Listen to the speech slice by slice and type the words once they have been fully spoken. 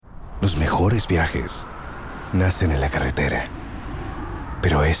Los mejores viajes nacen en la carretera,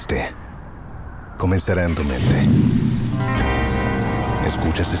 pero comenzará en tu mente.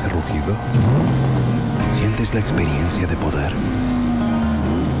 ¿Escuchas ese rugido? ¿Sientes la experiencia de poder?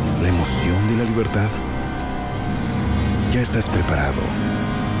 ¿La emoción de la libertad? Ya estás preparado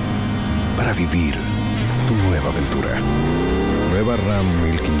para vivir tu nueva aventura. Nueva Ram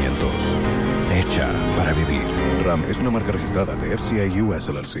 1500. Hecha para vivir. Ram es una marca registrada de FCI US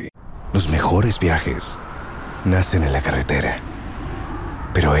LLC. Los mejores viajes nacen en la carretera,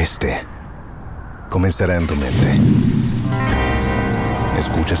 pero comenzará en tu mente.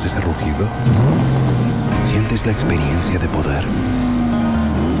 ¿Escuchas ese rugido? ¿Sientes la experiencia de poder?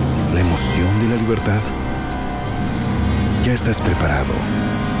 ¿La emoción de la libertad? Ya estás preparado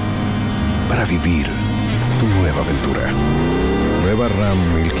para vivir tu nueva aventura. Nueva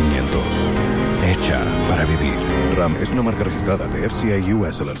Ram 1500. Hecha para vivir. Ram es una marca registrada de FCI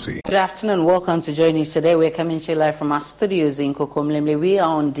US LLC. Good afternoon. Welcome to JoyNews Today. We're coming to you live from our studios in Kokomlemle. We are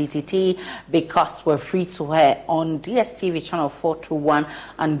on DTT because we're free to air on DSTV channel 421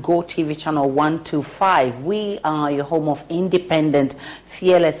 and GoTV channel 125. We are your home of independent,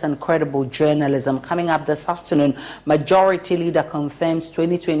 fearless and credible journalism. Coming up this afternoon, Majority Leader confirms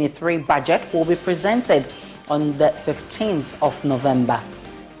 2023 budget will be presented on the 15th of November.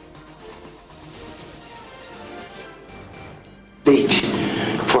 Date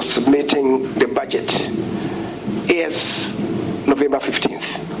for submitting the budget is November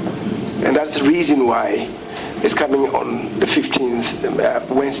 15th. And that's the reason why it's coming on the 15th,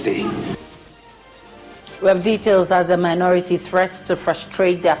 Wednesday. We have details as the minority threats to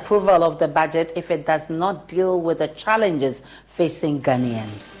frustrate the approval of the budget if it does not deal with the challenges facing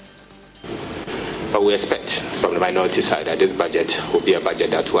Ghanaians. But we expect from the minority side that this budget will be a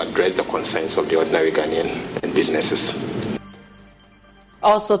budget that will address the concerns of the ordinary Ghanaian and businesses.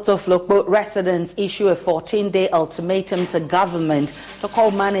 Also, Toflokpo residents issue a 14-day ultimatum to government to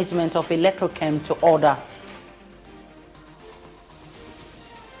call management of Electrochem to order.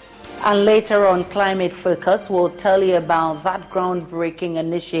 And later on, Climate Focus will tell you about that groundbreaking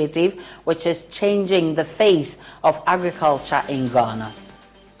initiative which is changing the face of agriculture in Ghana.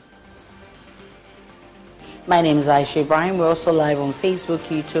 My name is Aisha Ibrahim. We're also live on Facebook,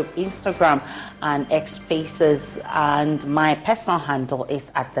 YouTube, Instagram, and X Spaces. And my personal handle is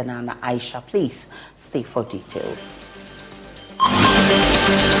 @Nana Aisha. Please stay for details.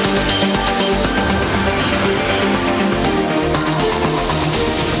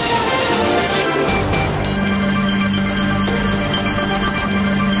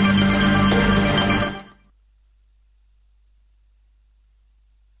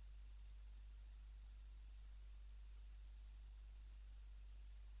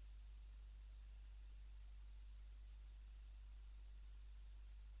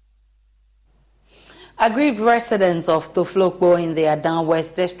 Aggrieved residents of Toflokpo in the Adan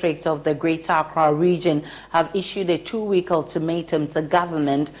West district of the Greater Accra region have issued a 2-week ultimatum to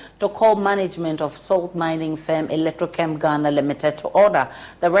government to call management of salt mining firm Electrochem Ghana Limited to order.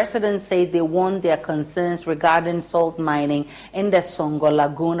 The residents say they want their concerns regarding salt mining in the Songo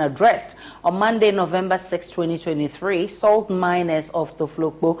Lagoon addressed. On Monday, November 6, 2023, salt miners of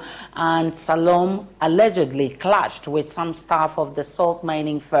Toflokpo and Salom allegedly clashed with some staff of the salt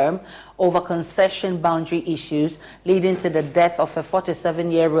mining firm over concession boundary issues, leading to the death of a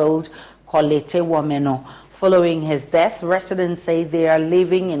 47-year-old Kolete Wameno. Following his death, residents say they are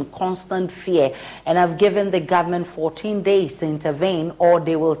living in constant fear and have given the government 14 days to intervene or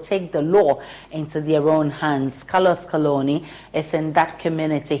they will take the law into their own hands. Carlos Coloni is in that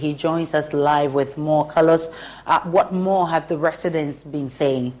community. He joins us live with more. Carlos, what more have the residents been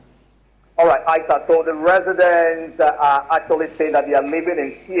saying? All right, Aisha, so the residents are actually saying that they are living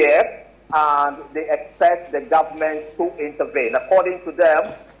in fear and they expect the government to intervene. According to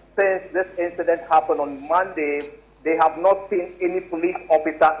them, since this incident happened on Monday, they have not seen any police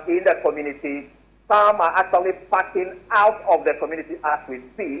officer in the community. Some are actually packing out of the community as we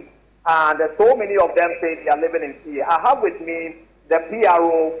speak, and so many of them say they are living in fear. I have with me the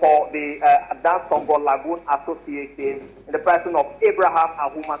PRO for the Adan Songo Lagoon Association in the person of Abraham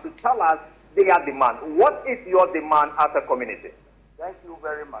Ahuma to tell us their demand. What is your demand as a community? Thank you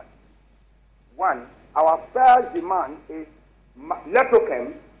very much. One, our first demand is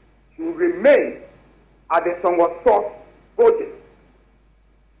Electrochem should remain at the Songo Source project.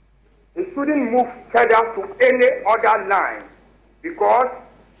 It shouldn't move further to any other line because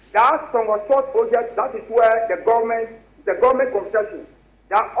that Songo Source project, that is where the government concession,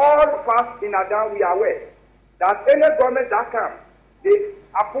 that all of us in Adan we are aware that any government that comes, they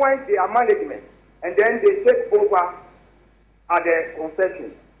appoint their management and then they take over at the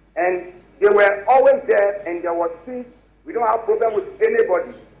concession. and they were always there, and there was peace. We don't have problem with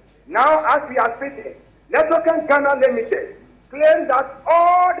anybody. Now, as we are speaking, Letroken Ghana Limited claims that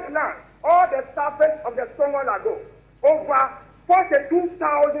all the land, all the surface of the Stonewall Lagoon, over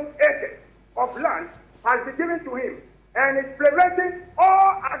 42,000 acres of land has been given to him, and is preventing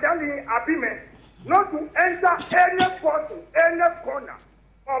all Adani agreements not to enter any portion, any corner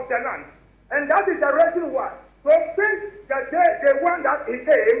of the land. And that is the reason why. So since the day they want that he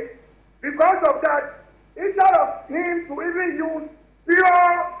came, because of that, instead of him to even use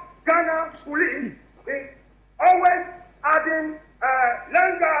pure Ghana police, he's always adding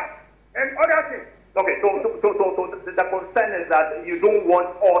Lenga and other things. Okay, so the concern is that you don't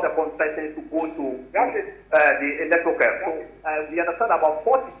want all the concessions to go to the electoral camp. So we understand about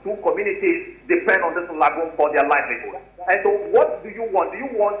 42 communities depend on this lagoon for their livelihood. And so what do you want? Do you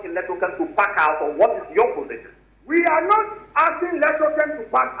want electoral camp to back out, or what is your position? We are not asking electoral camp to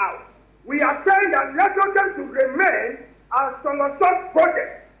back out. We are saying that electoral camp to remain as some sort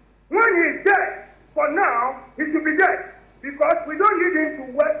project. When he is dead, for now, he should be dead, because we don't need him to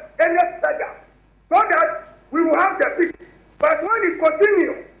work any further, so that we will have the peace. But when he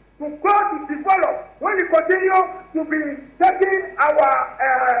continues to go to develop, when he continues to be taking our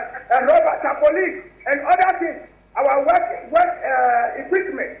rubber police and other things, our work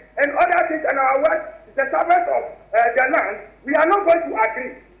equipment and other things, and our work, the service of the land, we are not going to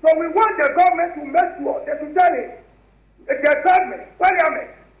agree. So we want the government to make sure, the government, parliament,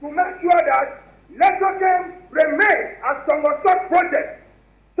 to make sure that Letroken remain as some sort project,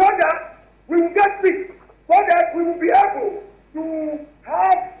 so that we will get peace, so that we will be able to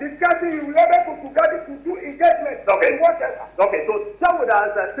have discussion, we will be able to do engagement. Okay. Okay, so tell with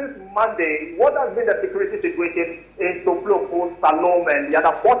us since Monday, what has been the security situation in Toploko, Salome, and the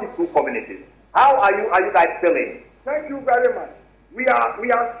other 42 communities? How are you guys feeling? Thank you very much. We are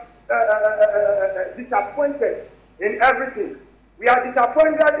disappointed in everything. We are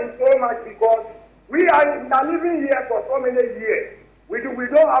disappointed in so much because we are living here for so many years. We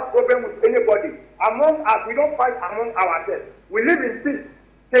don't have problem with anybody. Among us, we don't fight among ourselves. We live in peace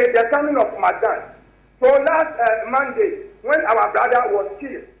till the coming of Ramadan. So last Monday, when our brother was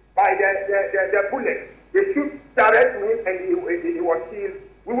killed by the bullet, they shoot direct to him and he was killed.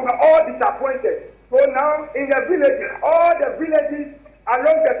 We were all disappointed. So now in the villages, all the villages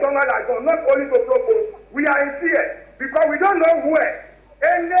along the tunnel are gone, not only to Togo, we are in fear because we don't know where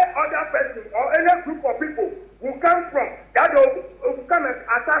any other person or any group of people will come from that will come and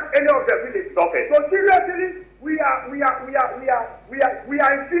attack any of the villages. Okay. So seriously, we are in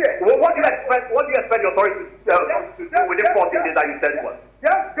fear. Well, what do you expect the authorities to do within 14 days that you said was?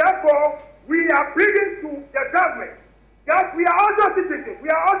 Yes, therefore, we are pleading to the government that we are also citizens. We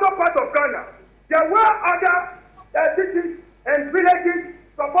are also part of Ghana. There were other cities and villages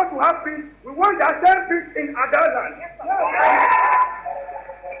supposed to have peace. We want the same peace in other lands.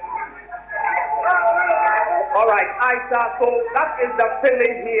 All right, Aisha, so that is the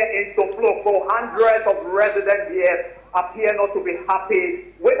feeling here in Toploko. Hundreds of residents here appear not to be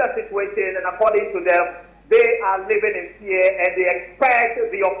happy with the situation, and according to them, they are living in fear and they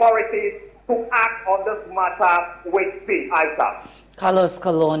expect the authorities to act on this matter with speed. Aisha. Carlos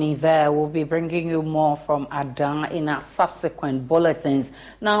Coloni there. Will be bringing you more from Adan in our subsequent bulletins.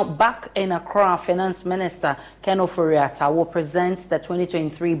 Now, back in Accra, Finance Minister Ken Ofori-Atta will present the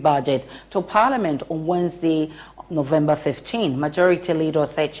 2023 budget to Parliament on Wednesday, November 15. Majority Leader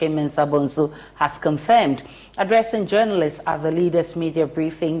Seche Mensah-Bonsu has confirmed. Addressing journalists at the Leaders' Media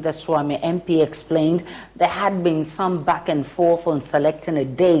Briefing, the Swami MP explained there had been some back and forth on selecting a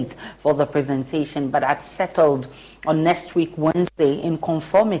date for the presentation, but had settled on next week, Wednesday, in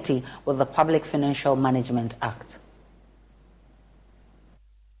conformity with the Public Financial Management Act.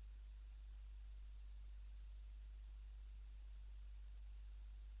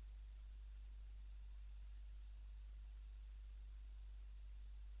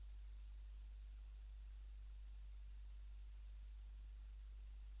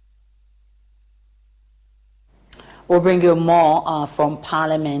 We'll bring you more from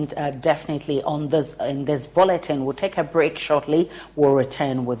Parliament definitely on this in this bulletin. We'll take a break shortly. We'll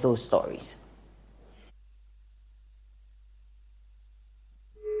return with those stories.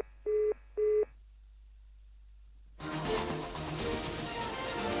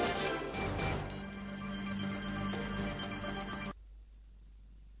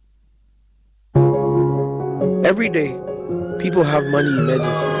 Every day, people have money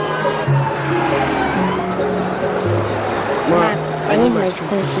emergencies. I need my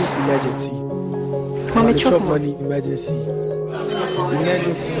school fees. Emergency. Mommy, chop money. Emergency.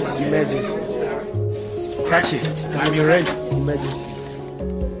 Emergency. Catch it. I'm rent. Emergency.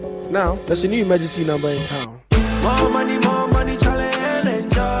 Now, there's a new emergency number in town. More money, challenge and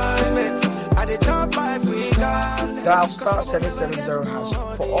enjoyment. At the top life we got. Dial star 770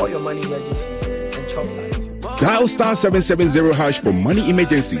 hash for all your money emergencies and chop life. Dial star 770 hash for money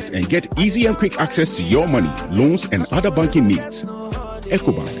emergencies and get easy and quick access to your money, loans, and other banking needs.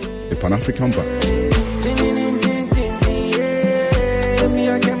 EcoBank, the Pan-African Bank.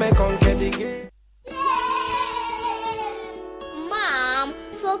 Mom,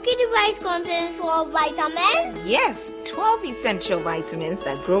 so Kidivite contains 12 vitamins? Yes, 12 essential vitamins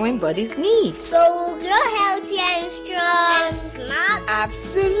that growing bodies need. So we'll grow healthy and strong. And smart?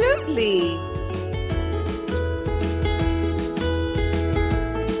 Absolutely.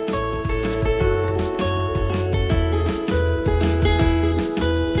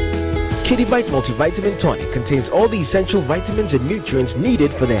 Kidivite Multivitamin Tonic contains all the essential vitamins and nutrients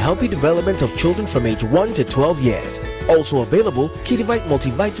needed for the healthy development of children from age 1 to 12 years. Also available, Kidivite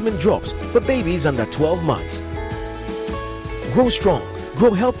Multivitamin Drops for babies under 12 months. Grow strong,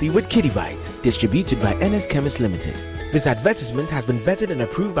 grow healthy with Kidivite. Distributed by NS Chemist Limited. This advertisement has been vetted and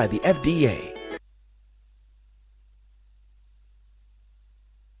approved by the FDA.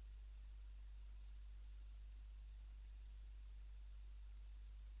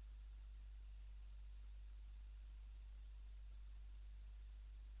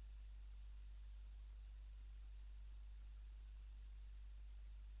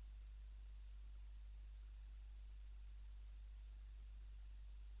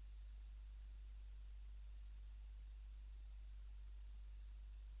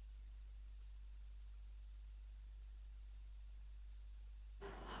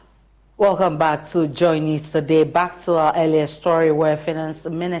 Welcome back to JoyNews Today. Back to our earlier story where Finance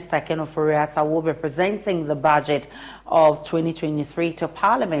Minister Ken Ofori-Atta will be presenting the budget of 2023 to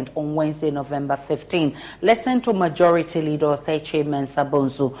Parliament on Wednesday, November 15. Listen to Majority Leader Oteche Mensah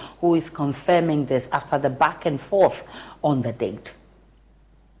Bonsu, who is confirming this after the back and forth on the date.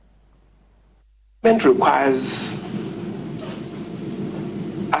 It requires,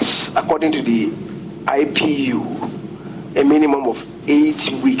 as according to the IPU, a minimum of 8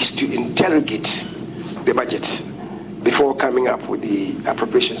 weeks to interrogate the budget before coming up with the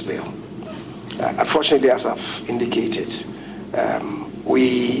appropriations bill. Unfortunately, as I've indicated,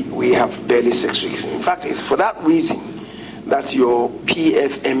 we have barely 6 weeks. In fact, it's for that reason that your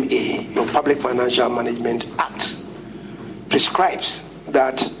PFMA, your Public Financial Management Act, prescribes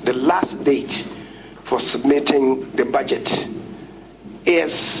that the last date for submitting the budget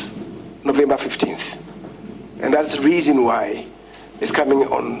is November 15th. And that's the reason why it's coming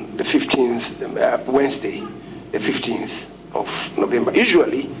on the 15th, Wednesday, the 15th of November.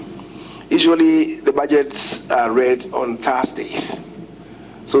 Usually the budgets are read on Thursdays.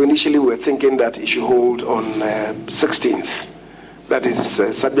 So initially we were thinking that it should hold on 16th. That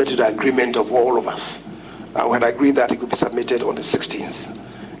is subject to the agreement of all of us. We had agreed that it could be submitted on the 16th,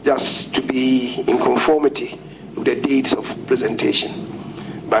 just to be in conformity with the dates of presentation.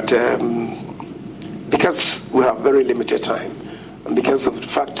 But because we have very limited time, and because of the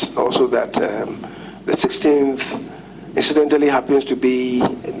fact also that the 16th incidentally happens to be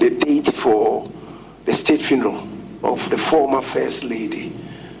the date for the state funeral of the former First Lady,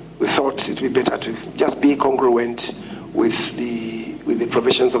 we thought it would be better to just be congruent with the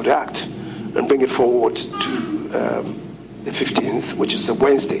provisions of the Act and bring it forward to the 15th, which is a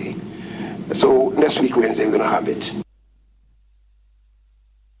Wednesday. So next week, Wednesday, we're going to have it.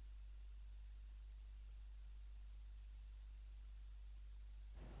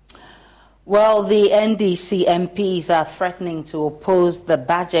 Well, the NDC MPs are threatening to oppose the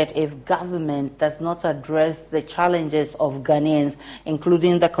budget if government does not address the challenges of Ghanaians,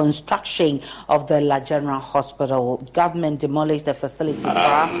 including the construction of the La General Hospital. Government demolished the facility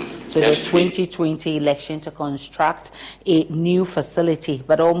prior to the 2020 election to construct a new facility,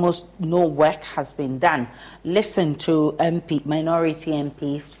 but almost no work has been done. Listen to minority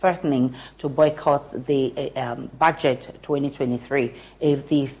MPs threatening to boycott the budget 2023 if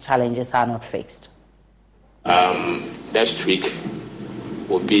these challenges are not fixed. Next week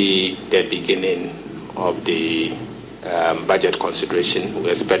will be the beginning of the budget consideration. We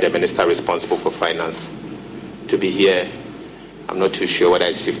expect the minister responsible for finance to be here. I'm not too sure whether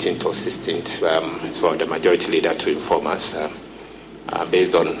it's 15th or 16th. It's for the majority leader to inform us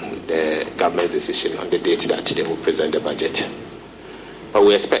based on the government decision on the date that they will present the budget. But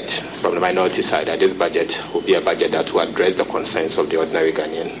we expect from the minority side that this budget will be a budget that will address the concerns of the ordinary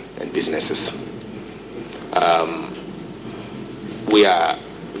Ghanaian and businesses. We are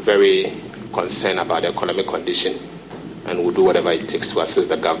very concerned about the economic condition and will do whatever it takes to assist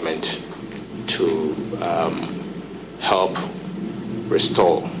the government to help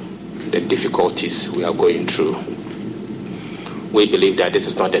restore the difficulties we are going through. We believe that this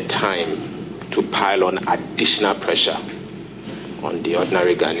is not the time to pile on additional pressure on the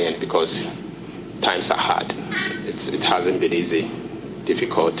ordinary Ghanaian because times are hard. It hasn't been easy,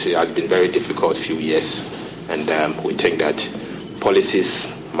 difficult. It has been very difficult few years, and we think that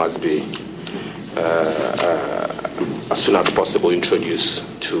policies must be as soon as possible introduced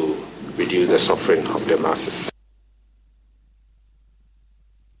to reduce the suffering of the masses.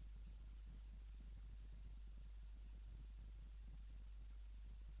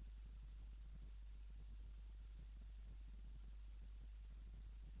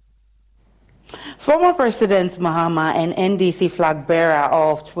 Former President Mahama and NDC flag bearer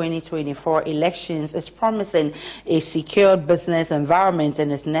of 2024 elections is promising a secured business environment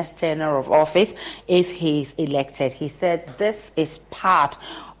in his next tenure of office if he is elected. He said this is part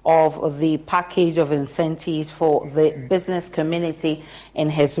of the package of incentives for the business community in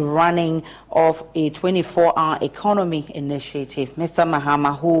his running of a 24-hour economy initiative. Mr.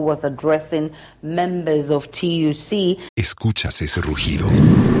 Mahama, who was addressing members of TUC. Escuchas ese rugido.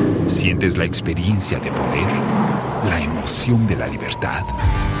 Sientes la experiencia de poder, la emoción de la libertad.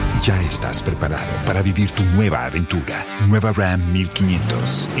 Ya estás preparado para vivir tu nueva aventura. Nueva Ram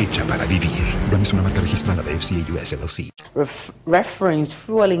 1500, hecha para vivir. Ram es una marca registrada de FCA US LLC. Reference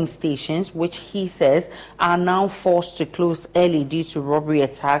fueling stations, which he says are now forced to close early due to robbery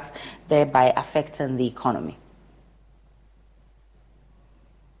attacks, thereby affecting the economy.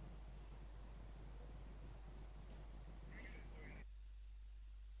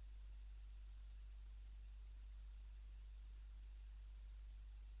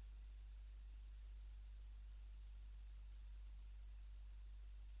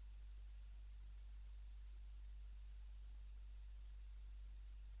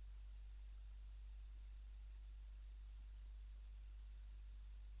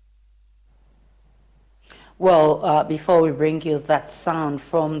 Well, before we bring you that sound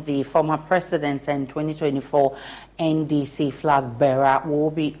from the former president and 2024 NDC flag bearer,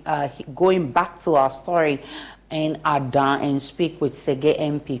 we'll be going back to our story in Adan and speak with Sege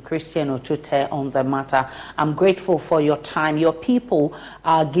MP Christian Otute on the matter. I'm grateful for your time. Your people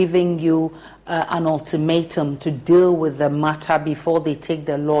are giving you an ultimatum to deal with the matter before they take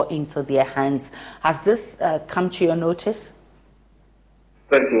the law into their hands. Has this come to your notice?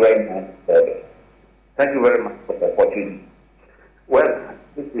 Thank you very much. Thank you very much for the opportunity. Well,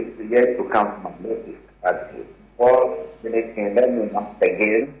 this is yet to come to my notice. Before finishing, let me once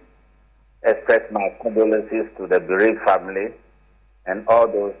again express my condolences to the bereaved family and all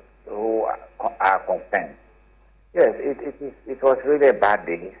those who are concerned. Yes, it was really a bad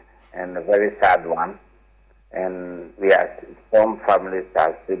day and a very sad one. And we are, some families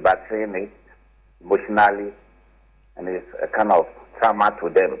are still battling it emotionally, and it's a kind of trauma to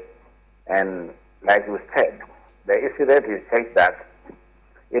them. And like you said, the incident is such that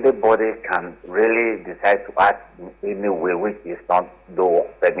anybody can really decide to act in any way which is not though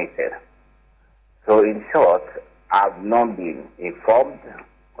permitted. So in short, I've not been informed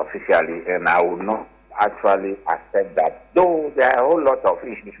officially, and I will not actually accept that, though there are a whole lot of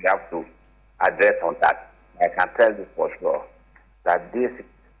issues we have to address on that. I can tell you for sure that this is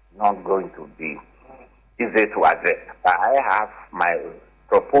not going to be easy to address. But I have my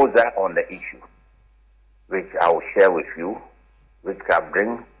proposal on the issue, which I will share with you, which can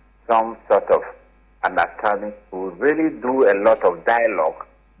bring some sort of understanding to really do a lot of dialogue,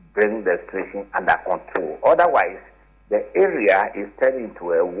 bring the situation under control. Otherwise, the area is turning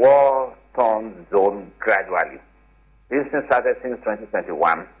into a war-torn zone gradually. This has started since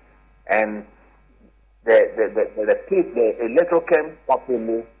 2021, and the electoral camp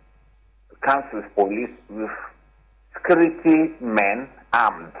popularly comes with police, with security men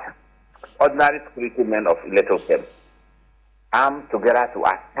armed, ordinary security men of electoral camp, armed together to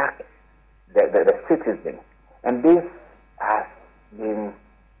attack the citizens. And this has been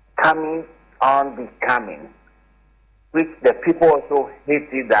coming on becoming, which the people also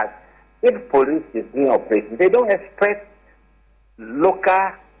hated, that if police is doing operation, they don't expect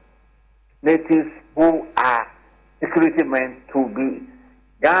local natives who are security men to be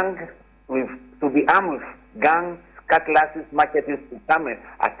armed with guns, cutlasses, machetes to come and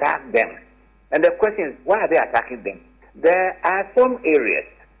attack them. And the question is, why are they attacking them? There are some areas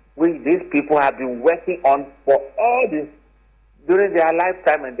which these people have been working on for all this during their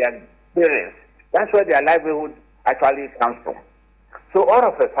lifetime and their experience. That's where their livelihood actually comes from. So all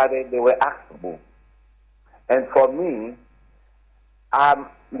of a sudden, they were asked to move. And for me, I'm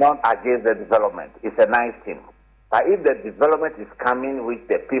not against the development. It's a nice thing. But if the development is coming, which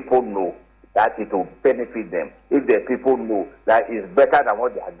the people know, that it will benefit them. If the people know that it's better than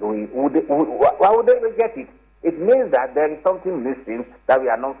what they are doing, why would they reject it? It means that there is something missing that we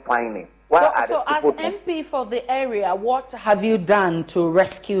are not finding. So as MP for the area, what have you done to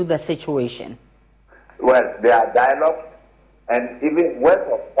rescue the situation? Well, there are dialogues, and even worst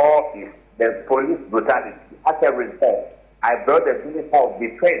of all is the police brutality. As a result, I brought the Minister of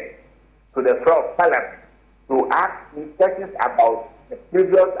Defense to the floor of Parliament to ask me questions about the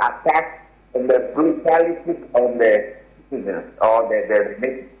previous attacks and the brutality on the citizens or the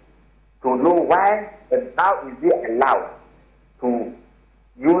nation, to know why and how is it allowed to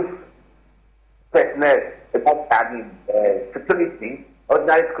use personnel, security,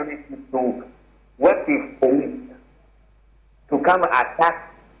 ordinary security, to work with police to come and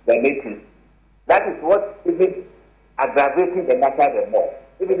attack the natives. That is what is aggravating the matter the more.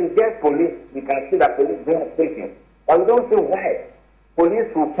 If it is just police, we can see that police don't have patience. But we don't see why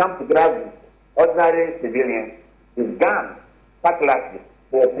police will come to grab ordinary civilians with guns, cutlasses,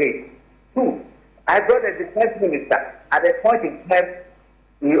 to operate. Two, I brought the defense minister. At a point in time,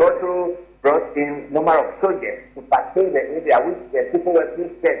 he also brought in a number of soldiers to patrol the area, which the people were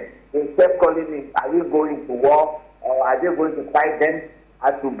being scared. They kept calling me, are you going to war, or are they going to fight them? I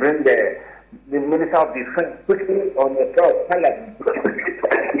had to bring the Minister of Defense quickly on the floor of Parliament.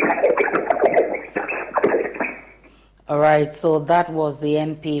 All right, so that was the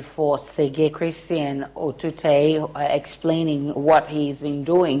MP for Sege, Christian Otute, explaining what he's been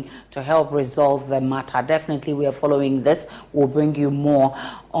doing to help resolve the matter. Definitely, we are following this. We'll bring you more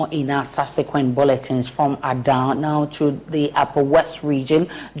in our subsequent bulletins from Adan. Now to the Upper West region.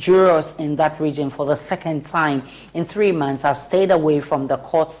 Jurors in that region for the second time in 3 months have stayed away from the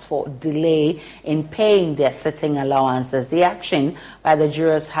courts for delay in paying their sitting allowances. The action by the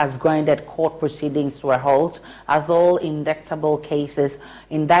jurors has grounded court proceedings to a halt as all indictable cases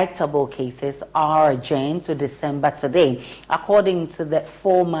are adjourned to December today. According to the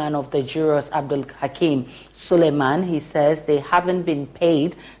foreman of the jurors, Abdul Hakim Suleiman, he says they haven't been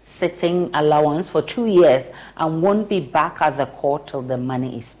paid sitting allowance for 2 years and won't be back at the court till the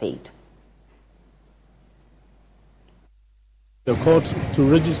money is paid. The court to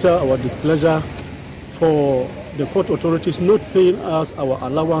register our displeasure for the court authorities not paying us our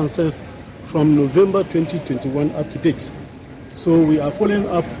allowances from November 2021 up to date. So we are following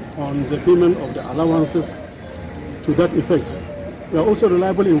up on the payment of the allowances to that effect. We are also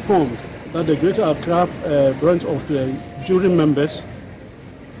reliably informed that the Greater Accra branch of the jury members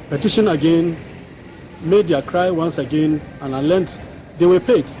petitioned again, made their cry once again, and I learned they were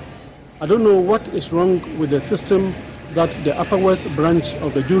paid. I don't know what is wrong with the system that the Upper West branch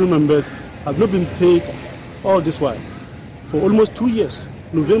of the jury members have not been paid all this while. For almost 2 years,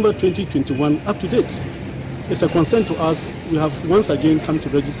 November 2021 up to date. It's a concern to us. We have once again come to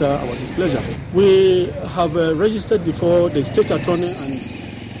register our displeasure. We have registered before the state attorney and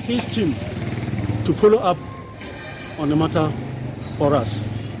his team to follow up on the matter for us.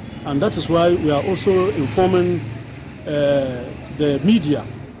 And that is why we are also informing the media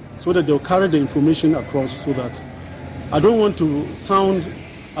so that they'll carry the information across, so that I don't want to sound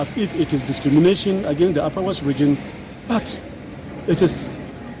as if it is discrimination against the Upper West region, but it is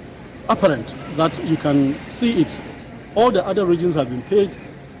apparent that you can see it. All the other regions have been paid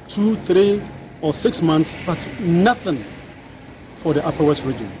 2, 3, or 6 months, but nothing for the Upper West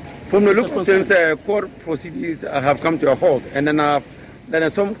region. From the look of things, court proceedings have come to a halt, and then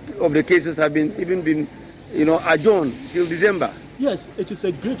some of the cases have been adjourned till December. Yes, it is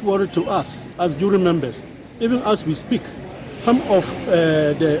a great worry to us as jury members. Even as we speak, some of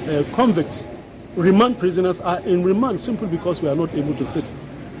the convicts, remand prisoners, are in remand simply because we are not able to sit.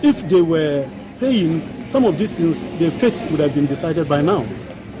 If they were paying, some of these things, their fate would have been decided by now.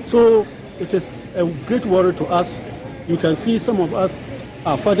 So it is a great worry to us. You can see some of us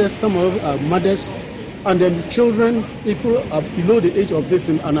are fathers, some of us are mothers, and then children, people are below the age of this,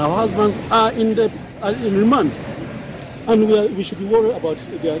 and our husbands are in remand. And we should be worried about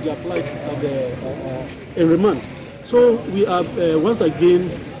their plight in remand. So we are once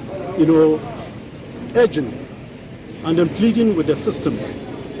again, urging and then pleading with the system,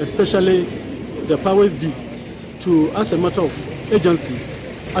 especially the powers be, to, as a matter of agency,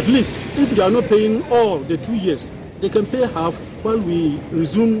 at least if they are not paying all the 2 years, they can pay half while we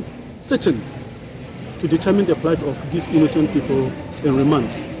resume sitting to determine the plight of these innocent people in remand.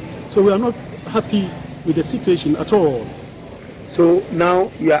 So we are not happy with the situation at all. So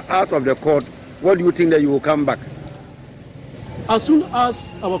now you are out of the court. What do you think that you will come back? As soon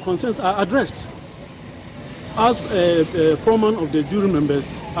as our concerns are addressed, as a foreman of the jury members,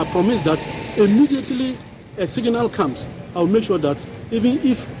 I promise that immediately a signal comes, I will make sure that even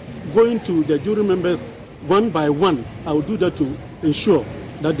if going to the jury members one by one. I will do that to ensure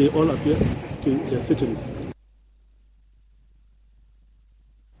that they all appear to the sittings.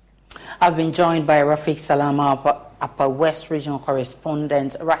 I've been joined by Rafiq Salama, Upper West Regional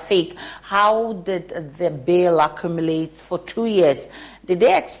Correspondent. Rafiq, how did the bail accumulate for 2 years? Did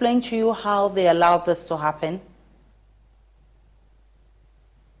they explain to you how they allowed this to happen?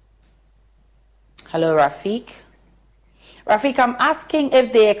 Hello, Rafiq. Rafiq, I'm asking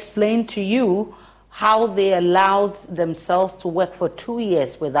if they explained to you how they allowed themselves to work for 2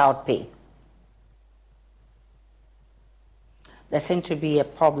 years without pay. There seems to be a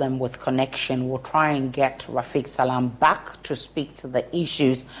problem with connection. We'll try and get Rafiq Salam back to speak to the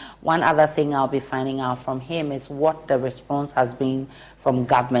issues. One other thing I'll be finding out from him is what the response has been from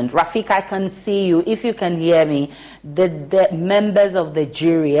government. Rafiq, I can see you. If you can hear me, did the members of the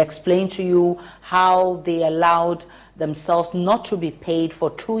jury explain to you how they allowed themselves not to be paid for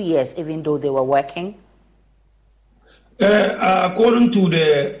 2 years even though they were working? According to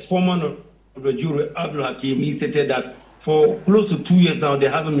the foreman of the jury, Abdul Hakim, he stated that for close to 2 years now, they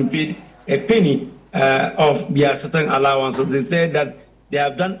haven't been paid a penny of their certain allowances. They said that they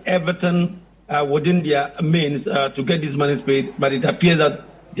have done everything within their means to get these monies paid, but it appears that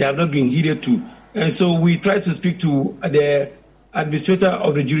they have not been heeded to. And so we tried to speak to the administrator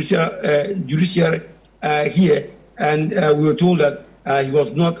of the judiciary here, and we were told that he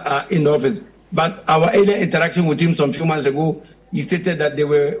was not in the office. But our earlier interaction with him some few months ago, he stated that they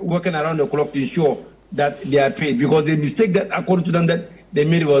were working around the clock to ensure that they are paid, because the mistake that, according to them, that they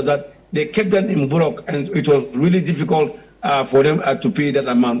made was that they kept them in block, and it was really difficult for them to pay that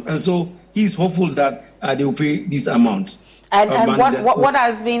amount. And so he's hopeful that they will pay this amount. And what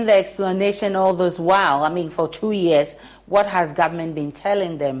has been the explanation all this while? I mean, for 2 years, what has government been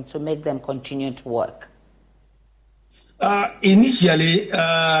telling them to make them continue to work? Initially,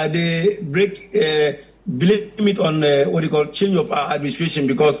 they blame it on change of administration,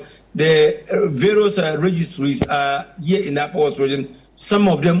 because the various registries here in the Upper West region, some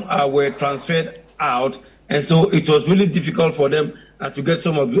of them were transferred out, and so it was really difficult for them to get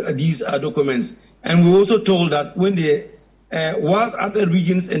some of these documents. And we also told that when whilst other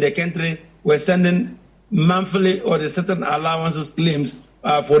regions in the country were sending monthly or the certain allowances claims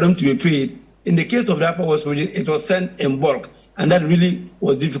for them to be paid, in the case of the Upper West region, it was sent in bulk, and that really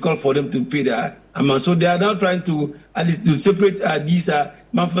was difficult for them to pay the amount. So they are now trying to at least to separate these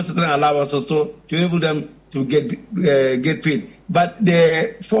monthly certain allowances, so to enable them to get paid. But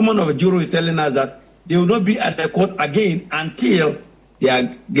the foreman of the jury is telling us that they will not be at the court again until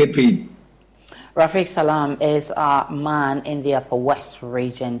they get paid. Rafiq Salam is our man in the Upper West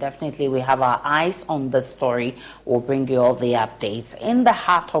region. Definitely we have our eyes on this story. We'll bring you all the updates. In the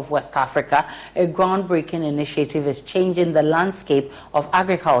heart of West Africa, a groundbreaking initiative is changing the landscape of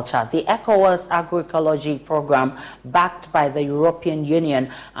agriculture. The ECOWAS Agroecology Program, backed by the European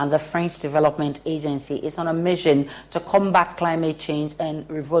Union and the French Development Agency, is on a mission to combat climate change and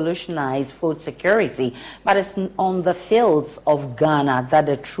revolutionize food security. But it's on the fields of Ghana that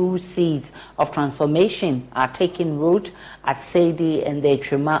the true seeds of transformation are taking root at Seidi in the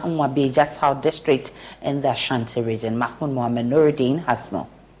Trima Nwabeja South District in the Ashanti region. Mahmoud Mohamed Nuruddin has more.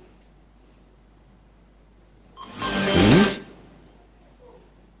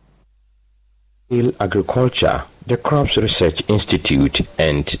 Agriculture, the Crops Research Institute,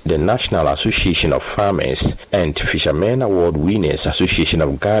 and the National Association of Farmers and Fishermen Award Winners Association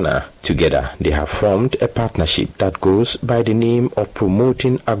of Ghana, together they have formed a partnership that goes by the name of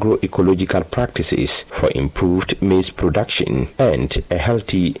Promoting Agroecological Practices for Improved Maize Production and a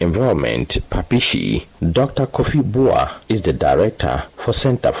Healthy Environment, PAPISHI. Dr. Kofi Boa is the director for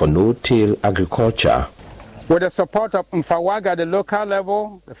Center for No-Till Agriculture. With the support of Mfawaga, the local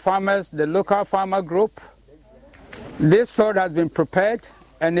level, the farmers, the local farmer group, this field has been prepared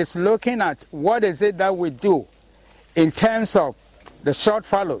and is looking at what is it that we do in terms of the short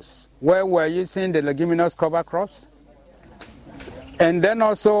fallows, where we're using the leguminous cover crops, and then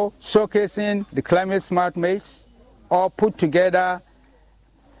also showcasing the climate smart maize, all put together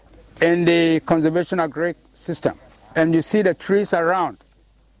in the conservation agri system. And you see the trees around.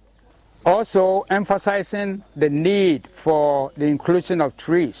 Also emphasizing the need for the inclusion of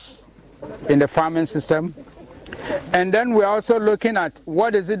trees in the farming system. And then we're also looking at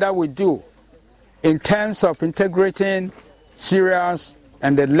what is it that we do in terms of integrating cereals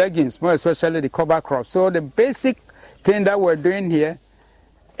and the legumes, more especially the cover crops. So the basic thing that we're doing here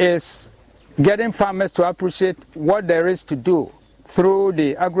is getting farmers to appreciate what there is to do through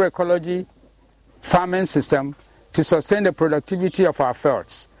the agroecology farming system to sustain the productivity of our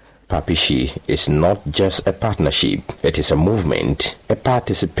fields, Papishi is not just a partnership, it is a movement. A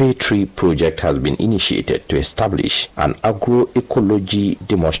participatory project has been initiated to establish an agroecology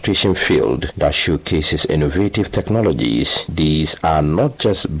demonstration field that showcases innovative technologies. These are not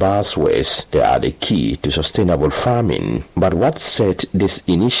just buzzwords, they are the key to sustainable farming. But what sets this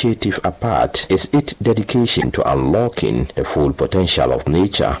initiative apart is its dedication to unlocking the full potential of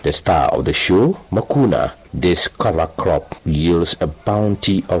nature. The star of the show, Makuna. This cover crop yields a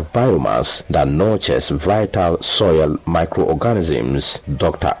bounty of biomass that nurtures vital soil microorganisms.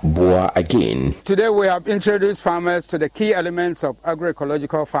 Dr. Boa again. Today we have introduced farmers to the key elements of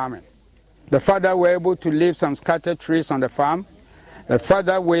agroecological farming. The further we're able to leave some scattered trees on the farm, the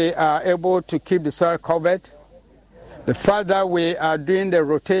further we are able to keep the soil covered, the further we are doing the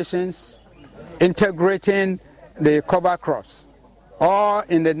rotations, integrating the cover crops, all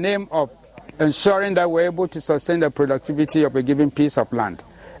in the name of ensuring that we're able to sustain the productivity of a given piece of land.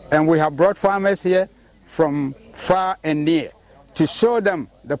 And we have brought farmers here from far and near to show them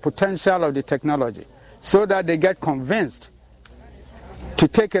the potential of the technology so that they get convinced to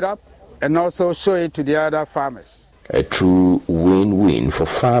take it up and also show it to the other farmers. A true win-win for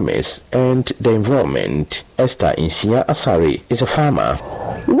farmers and the environment. Esther Insia Asari is a farmer.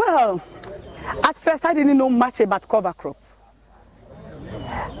 Well, at first I didn't know much about cover crop.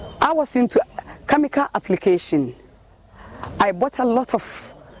 I was into chemical application. I bought a lot of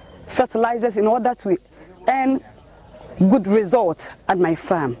fertilizers in order to earn good results at my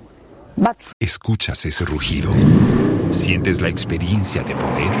farm. But escuchas ese rugido. Sientes la experiencia de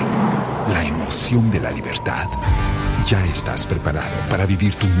poder, la emoción de la libertad. Ya estás preparado para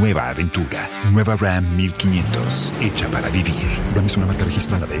vivir tu nueva aventura. Nueva Ram 1500, hecha para vivir. Ram es una marca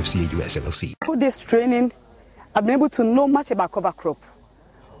registrada de FCA US LLC. Through this training, I've been able to know much about cover crop.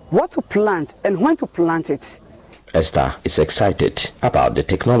 What to plant and when to plant it. Esther is excited about the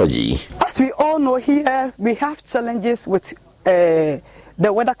technology. As we all know here, we have challenges with the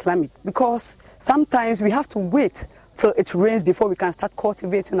weather climate because sometimes we have to wait till it rains before we can start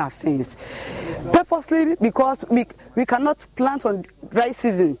cultivating our things. Purposely because we cannot plant on dry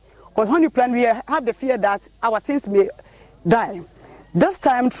season. Because when you plant, we have the fear that our things may die. This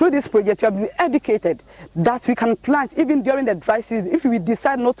time, through this project, we have been educated that we can plant even during the dry season if we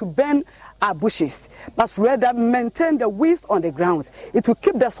decide not to burn our bushes, but rather maintain the weeds on the ground. It will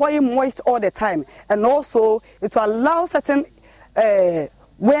keep the soil moist all the time, and also it will allow certain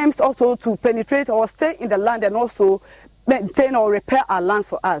worms also to penetrate or stay in the land and also maintain or repair our lands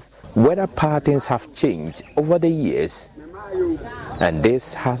for us. Weather patterns have changed over the years, and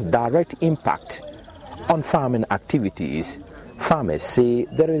this has direct impact on farming activities. Farmers say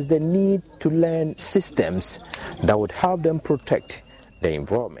there is the need to learn systems that would help them protect the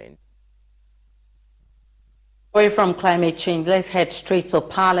environment. Away from climate change, let's head straight to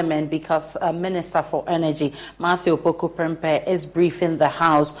Parliament because Minister for Energy, Matthew Opoku-Prempeh, is briefing the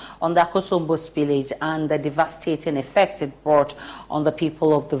House on the Akosombo spillage and the devastating effects it brought on the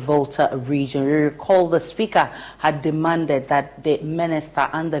people of the Volta region. We recall the Speaker had demanded that the Minister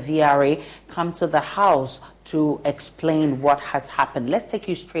and the VRA come to the House to explain what has happened. Let's take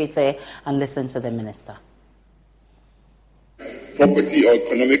you straight there and listen to the Minister. Property or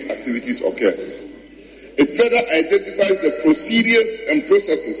economic activities occur. It further identifies the procedures and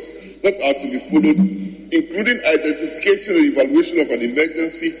processes that are to be followed, including identification and evaluation of an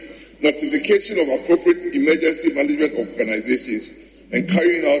emergency, notification of appropriate emergency management organizations, and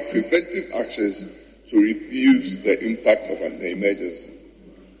carrying out preventive actions to reduce the impact of an emergency.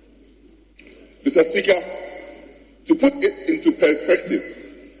 Mr. Speaker, to put it into perspective,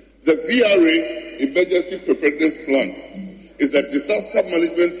 the VRA Emergency Preparedness Plan is a disaster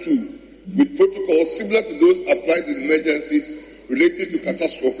management tool with protocols similar to those applied in emergencies related to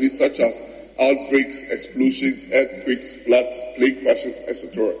catastrophes such as outbreaks, explosions, earthquakes, floods, plane crashes,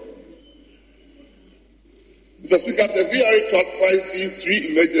 etc. Mr. Speaker, the VRA classifies these three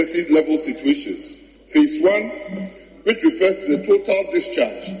emergency level situations. Phase 1, which refers to the total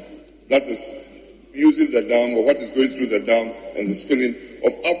discharge, that is, using the dam or what is going through the dam and the spilling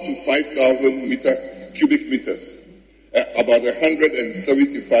of up to 5,000 cubic meters, about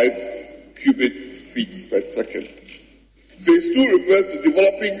 175 cubic feet per second. Phase 2 refers to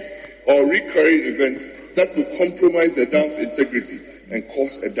developing or recurring events that could compromise the dam's integrity and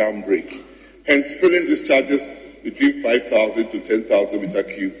cause a dam break, hence spilling discharges between 5,000 to 10,000 meter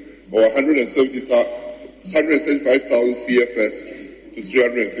cube or 175,000 CFS to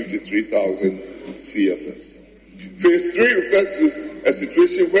 353,000 CFS. Phase 3 refers to a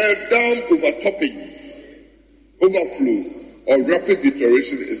situation where dam overtopping, overflow, or rapid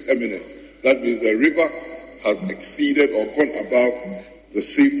deterioration is imminent. That means the river has exceeded or gone above the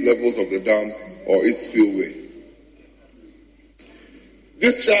safe levels of the dam or its spillway.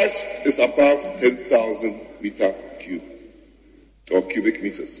 Discharge is above 10,000 meter cube or cubic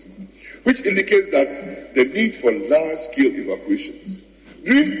meters, which indicates that the need for large-scale evacuations.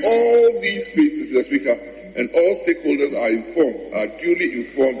 During all these phases, Mr. Speaker, and all stakeholders are duly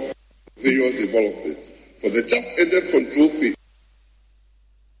informed of various developments. For the just ended control phase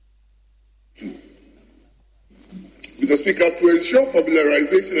 2. Mr. Speaker, to ensure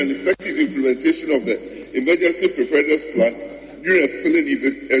familiarization and effective implementation of the emergency preparedness plan during a spilling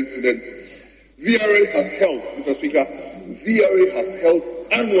incident, VRA has held, Mr. Speaker, VRA has held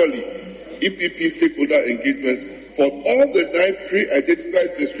annually EPP stakeholder engagements for all the 9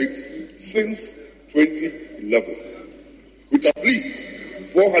 pre-identified districts since 2011, with at least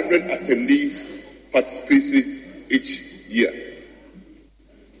 400 attendees participating each year.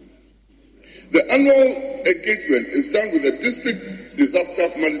 The annual engagement is done with the District Disaster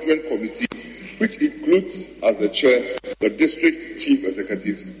Management Committee, which includes, as the chair, the district chief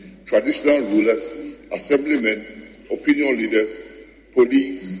executives, traditional rulers, assemblymen, opinion leaders,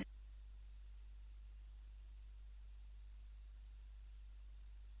 police.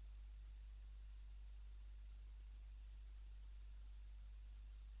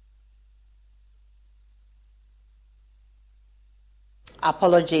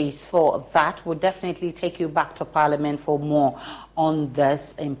 Apologies for that. We'll definitely take you back to Parliament for more on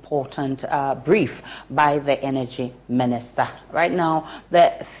this important brief by the Energy Minister. Right now,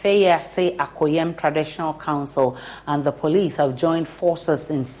 the Feyase Akoyem Traditional Council and the police have joined forces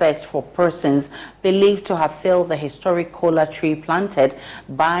in search for persons believed to have felled the historic kola tree planted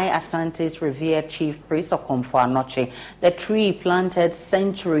by Asante's revered chief priest Okomfo Anoche. The tree planted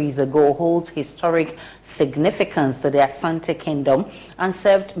centuries ago holds historic significance to the Asante Kingdom and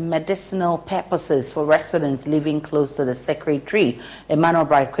served medicinal purposes for residents living close to the sacred tree. Emmanuel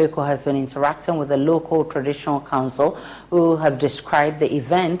Bright Kweko has been interacting with the local traditional council, who have described the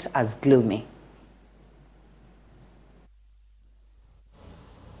event as gloomy.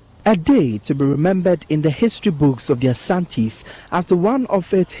 A day to be remembered in the history books of the Asantes after one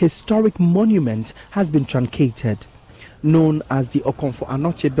of its historic monuments has been truncated. Known as the Okomfo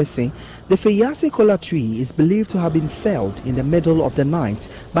Anoche Bese, the Feyase kola tree is believed to have been felled in the middle of the night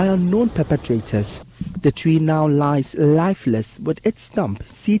by unknown perpetrators. The tree now lies lifeless with its stump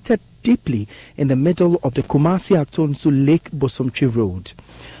seated deeply in the middle of the Kumasi Atonsu Lake Bosomtwe Road.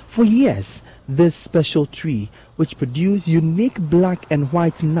 For years, this special tree, which produced unique black and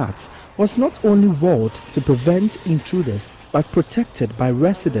white nuts, was not only walled to prevent intruders, but protected by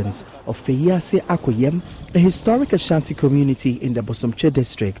residents of Feyase Akoyem, a historic Ashanti community in the Bosomtwe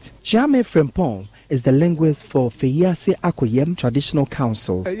district. Jame Frempong is the linguist for Feyase Akoyem Traditional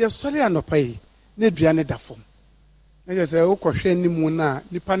Council.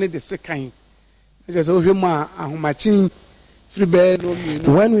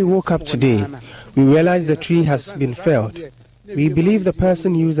 When we woke up today, we realized the tree has been felled. We believe the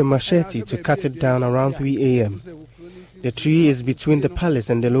person used a machete to cut it down around 3 a.m. The tree is between the palace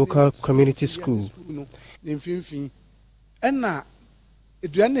and the local community school.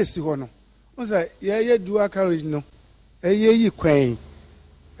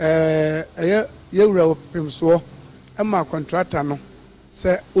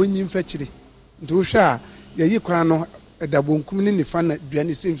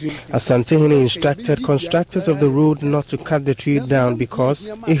 Asantehene instructed constructors of the road not to cut the tree down because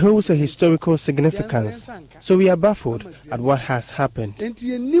it holds a historical significance. So we are baffled at what has happened.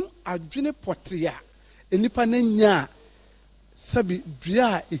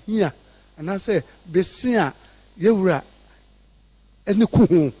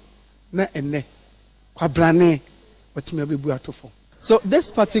 So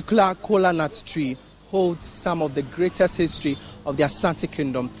this particular kola nut tree holds some of the greatest history of the Asante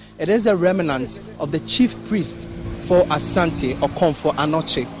Kingdom. It is a remnant of the chief priest for Asante, Okomfo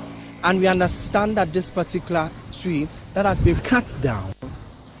Anoche. And we understand that this particular tree that has been cut down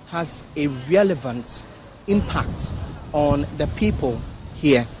has a relevant impact on the people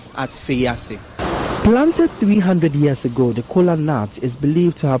here at Feyase. Planted 300 years ago, the kola nut is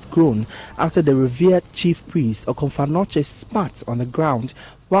believed to have grown after the revered chief priest Okomfo Anoche spat on the ground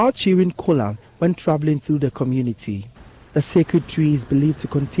while chewing kola when traveling through the community. The sacred tree is believed to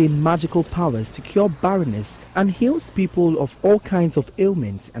contain magical powers to cure barrenness and heals people of all kinds of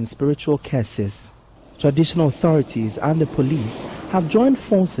ailments and spiritual curses. Traditional authorities and the police have joined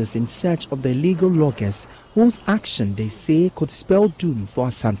forces in search of the illegal loggers whose action they say could spell doom for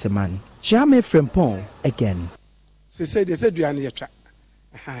Asante man. Jame Frempong again.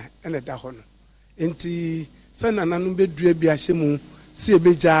 si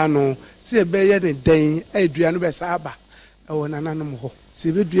ebe jano si ebe ye ne den edua no be saba e wona nanom ho si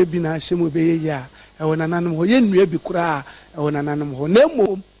ebe dua bi na ahye mu be ye ya e wona nanom ho ye nnua bi kura e wona nanom ho na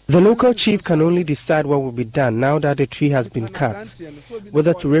mom. The local chief can only decide what will be done now that the tree has been cut,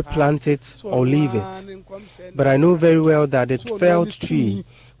 whether to replant it or leave it. But I know very well that the felled tree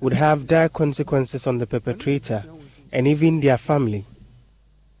would have dire consequences on the perpetrator and even their family.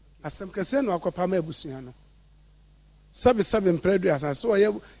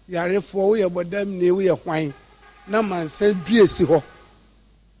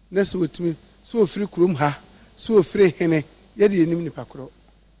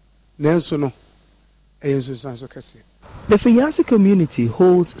 The Fiyasi community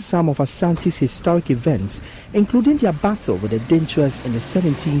holds some of Ashanti's historic events, including their battle with the dangerous in the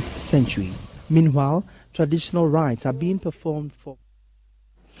 17th century. Meanwhile, traditional rites are being performed for...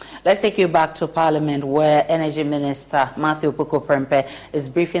 Let's take you back to Parliament, where Energy Minister Matthew Poko-Prempeh is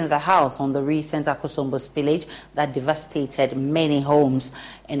briefing the House on the recent Akosombo spillage that devastated many homes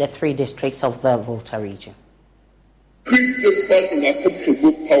in the 3 districts of the Volta region. Increased dispatch from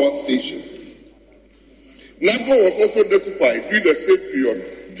Akosombo power station. NAMPO was also notified during the same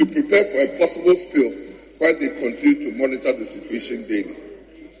period to prepare for a possible spill while they continue to monitor the situation daily.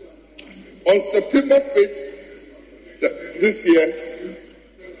 On September 5th this year,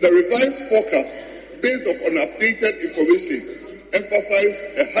 the revised forecast, based upon updated information, emphasized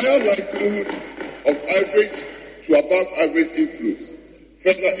a higher likelihood of average to above average inflows,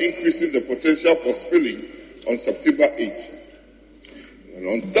 further increasing the potential for spilling on September 8th. And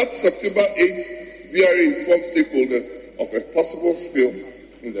on that September 8th, VRA informed stakeholders of a possible spill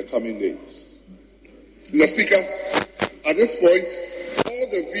in the coming days. Mr. Speaker, at this point, all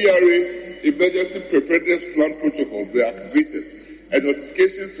the VRA emergency preparedness plan protocols were activated and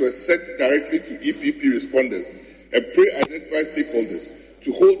notifications were sent directly to EPP respondents and pre-identified stakeholders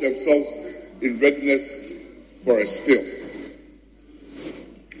to hold themselves in readiness for a spill.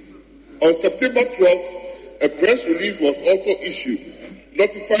 On September 12th, a press release was also issued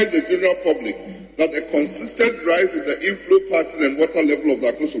notifying the general public that a consistent rise in the inflow pattern and water level of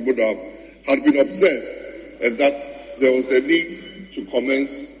the Akosombo Dam had been observed and that there was a need to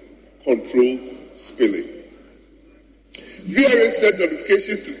commence controlled spilling. VRA sent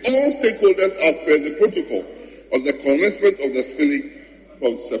notifications to all stakeholders as per the protocol on the commencement of the spilling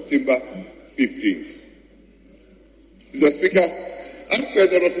from September 15th. Mr. Speaker, as per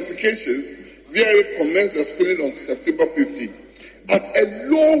the notifications, VRA commenced the spilling on September 15th at a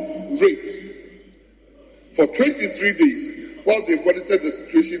low rate for 23 days while they monitored the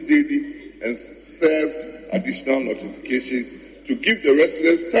situation daily and served additional notifications to give the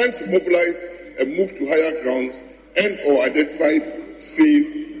residents time to mobilize and move to higher grounds and or identified safe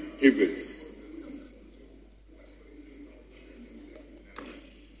havens.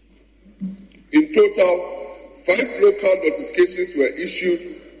 In total, 5 local notifications were issued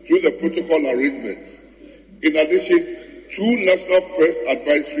through the protocol arrangements. In addition, 2 national press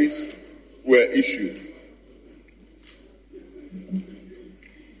advisories were issued.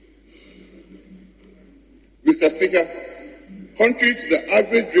 Mr. Speaker, contrary to the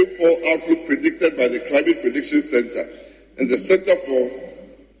average rainfall outlook predicted by the Climate Prediction Center and the Center for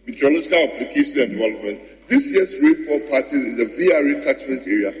Meteorological Application and Development, this year's rainfall pattern in the VRA catchment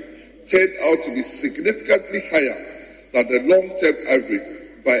area turned out to be significantly higher than the long-term average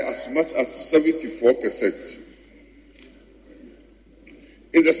by as much as 74%.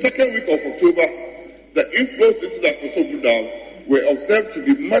 In the second week of October, the inflows into the Akosombo Dam were observed to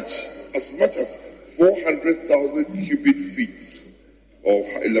be as much as 400,000 cubic feet, or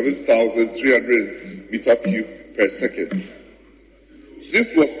 11,300 meter cube per second.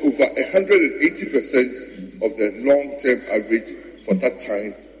 This was over 180% of the long-term average for that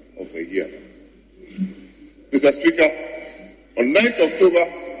time of the year. Mr. Speaker, on 9th October,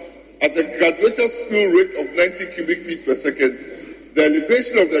 at the graduated spill rate of 90 cubic feet per second, the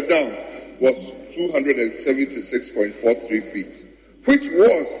elevation of the dam was 276.43 feet, which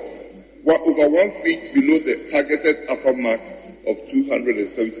was over 1 feet below the targeted upper mark of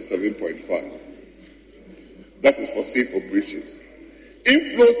 277.5. That is for safe operations.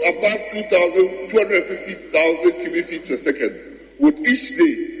 Inflows above 250,000 cubic feet per second would each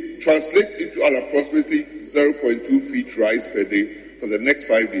day translate into an approximately 0.2 feet rise per day for the next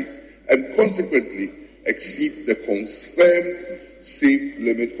 5 days, and consequently exceed the confirmed safe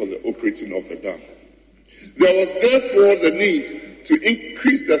limit for the operating of the dam. There was therefore the need to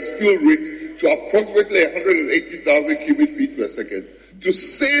increase the spill rate to approximately 180,000 cubic feet per second to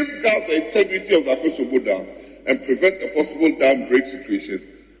safeguard the integrity of the Akosombo Dam and prevent a possible dam break situation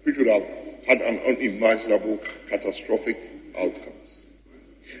which would have had an unimaginable catastrophic outcomes.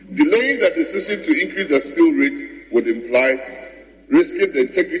 Delaying the decision to increase the spill rate would imply risking the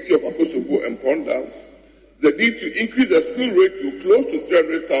integrity of Akosobo and pond dams, the need to increase the spill rate to close to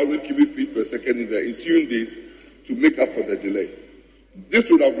 300,000 cubic feet per second in the ensuing days to make up for the delay. This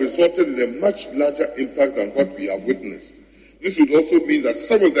would have resulted in a much larger impact than what we have witnessed. This would also mean that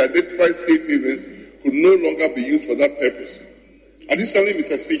some of the identified safe havens could no longer be used for that purpose. Additionally,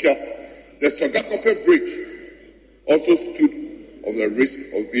 Mr. Speaker, the Sogakope Bridge also stood of the risk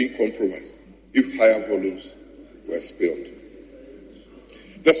of being compromised if higher volumes were spilled.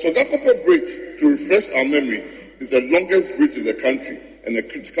 The Sogakope Bridge, to refresh our memory, is the longest bridge in the country and a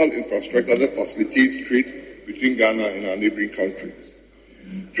critical infrastructure that facilitates trade between Ghana and our neighboring countries.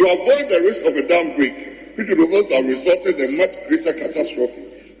 To avoid the risk of a dam break, which would also have resulted in a much greater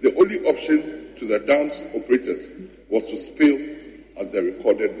catastrophe, the only option to the dam's operators was to spill at the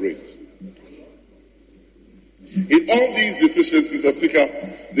recorded rate. In all these decisions, Mr. Speaker,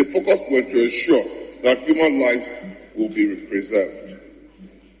 the focus was to ensure that human lives will be preserved.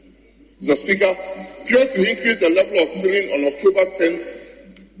 Mr. Speaker, prior to increase the level of spilling on October 10th,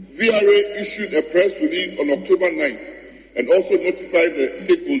 VRA issued a press release on October 9th and also notified the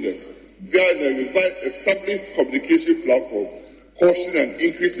stakeholders via the established communication platform, cautioning an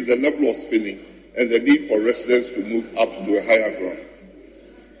increase in the level of spilling and the need for residents to move up to a higher ground.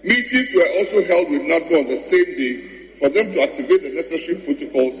 Meetings were also held with NADMO on the same day for them to activate the necessary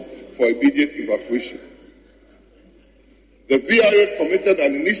protocols for immediate evacuation. The VRA committed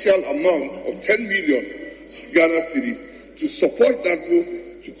an initial amount of 10 million Ghana cedis to support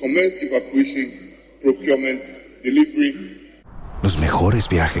NADMO to commence evacuation, procurement, delivery. Los mejores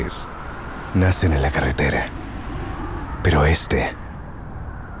viajes nacen en la carretera, pero este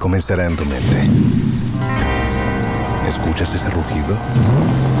comenzará en tu mente. ¿Escuchas ese rugido?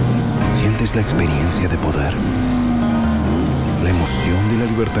 ¿Sientes la experiencia de poder? ¿La emoción de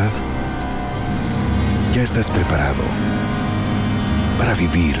la libertad? Ya estás preparado para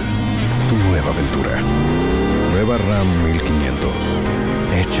vivir tu nueva aventura. Nueva RAM 1500.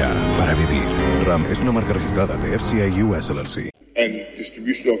 Hecha para vivir. RAM es una marca registrada de FCI US LLC. And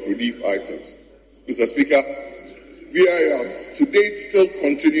distribution of relief items. Mr. Speaker, VRA has to date still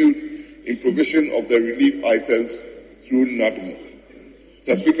continued in provision of the relief items through NADMO.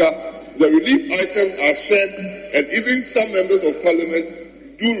 Mr. Speaker, the relief items are shared and even some members of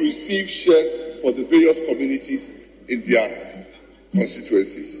parliament do receive shares for the various communities in their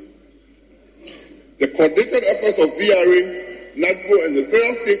constituencies. The coordinated efforts of VRA, NADMO and the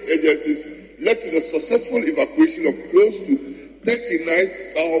various state agencies led to the successful evacuation of close to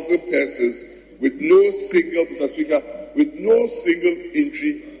 39,000 persons with no single, Mr. Speaker, with no single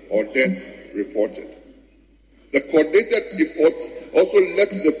injury or death reported. The coordinated efforts also led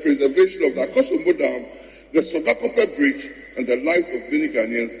to the preservation of the Akosobo Dam, the Sogakope Bridge, and the lives of many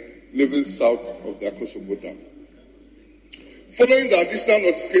Ghanaians living south of the Akosobo Dam. Following the additional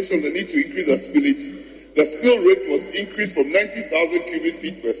notification of the need to increase the spillage, the spill rate was increased from 90,000 cubic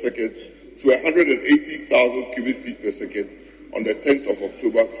feet per second to 180,000 cubic feet per second on the 10th of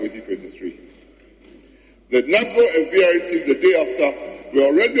October 2023. The NADMO and VRA team the day after were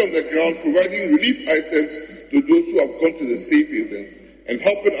already on the ground providing relief items to those who have gone to the safe havens and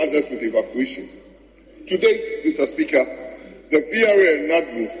helping others with evacuation. To date, Mr. Speaker, the VRA and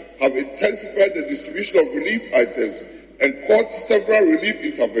NADMO have intensified the distribution of relief items and caught several relief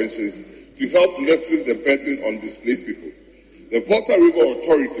interventions to help lessen the burden on displaced people. The Volta River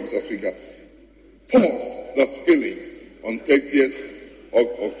Authority, Mr. Speaker, paused the spilling on 30th of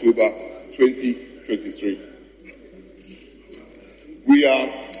October 2023. We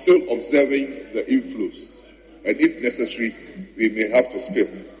are still observing the inflows, and if necessary, we may have to spill.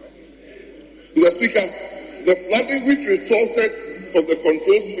 Mr. Speaker, the flooding which resulted from the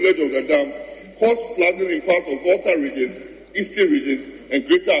controlled spillage of the dam caused flooding in parts of Volta region, Eastern region, and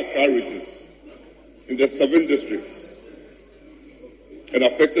Greater Accra regions in the 7 districts and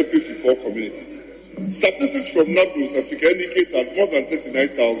affected 54 communities. Statistics from NADMO, Mr. Speaker, indicate that more than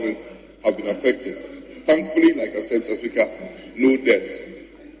 39,000 have been affected. Thankfully, like I said, Mr. Speaker, no deaths.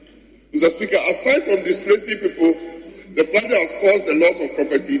 Mr. Speaker, aside from displacing people, the flooding has caused the loss of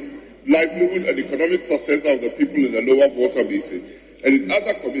properties, livelihood, and economic sustenance of the people in the lower Volta basin and in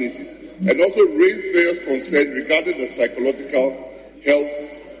other communities, and also raised various concerns regarding the psychological, health,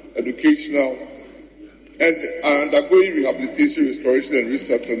 educational, and undergoing rehabilitation, restoration, and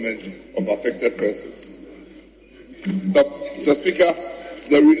resettlement of affected persons. Mr. Speaker,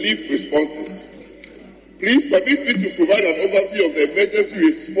 the relief responses. Please permit me to provide an overview of the emergency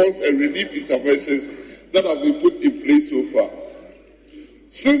response and relief interventions that have been put in place so far.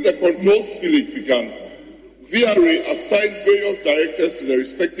 Since the controlled spillage began, VRA assigned various directors to the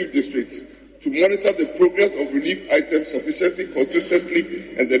respective districts to monitor the progress of relief items sufficiency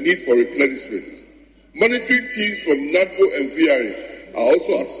consistently and the need for replenishment. Monitoring teams from NADMO and VRA are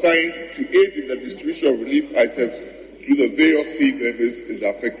also assigned to aid in the distribution of relief items through the various safe havens in the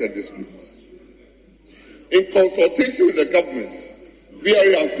affected districts. In consultation with the government,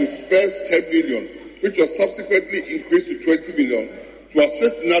 VRA has disbursed 10 million, which was subsequently increased to 20 million, to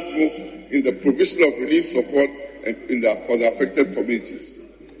assist NADMO in the provision of relief support for the affected communities.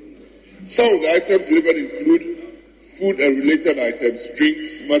 Some of the items delivered include food and related items,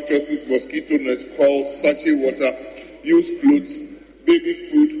 drinks, mattresses, mosquito nets, coils, sachet water, used clothes, baby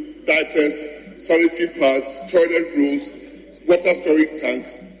food, diapers, sanitary pads, toilet rolls, water storage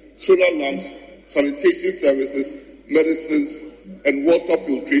tanks, solar lamps, sanitation services, medicines, and water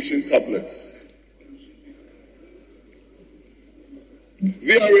filtration tablets.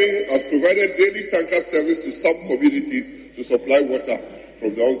 VRA has provided daily tanker service to some communities to supply water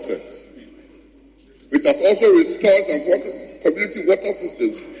from the onset. It has also restored some community water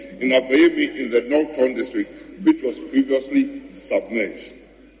systems in Avayemi in the Northern District, which was previously submerged.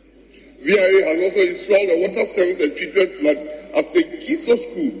 VRA has also installed a water service and treatment plant at St. Kiso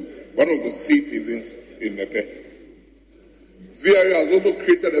School, one of the safe havens in Mepe. VRA has also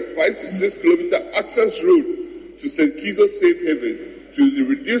created a 5 to 6 kilometer access road to St. Kiso Safe Haven to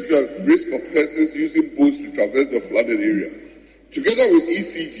reduce the risk of persons using boats to traverse the flooded area. Together with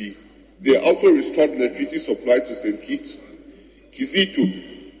ECG, they also restored electricity supply to St. Kizito,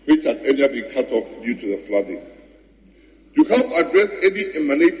 which had earlier been cut off due to the flooding. To help address any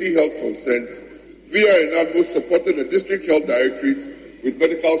emanating health concerns, VRA and NADMO supported the district health directorates with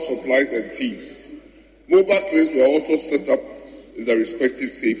medical supplies and teams. Mobile clinics were also set up in the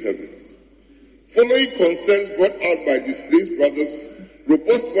respective safe havens. Following concerns brought out by displaced brothers,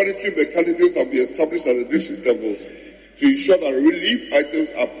 robust monitoring mechanisms have been established at the district levels to ensure that relief items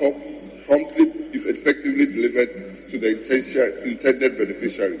are promptly, if effectively, delivered to the intended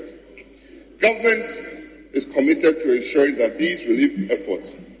beneficiaries. Government is committed to ensuring that these relief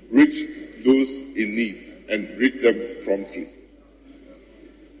efforts reach those in need and reach them promptly.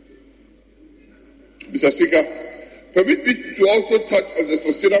 Mr. Speaker, permit me to also touch on the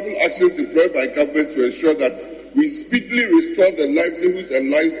sustainable actions deployed by government to ensure that we speedily restore the livelihoods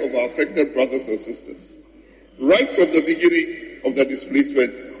and lives of our affected brothers and sisters. Right from the beginning of the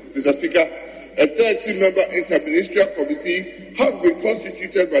displacement, Mr. Speaker, a 30-member interministerial committee has been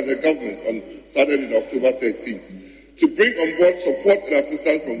constituted by the government started in October 13th to bring on board support and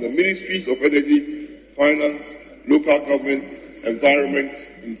assistance from the Ministries of Energy, Finance, Local Government, Environment,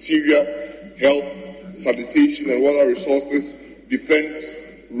 Interior, Health, Sanitation and Water Resources, Defense,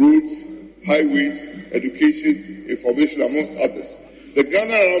 Roads, Highways, Education, Information, amongst others. The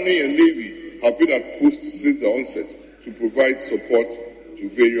Ghana Army and Navy have been at post since the onset to provide support to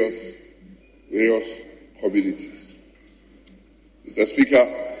various communities. Mr. Speaker,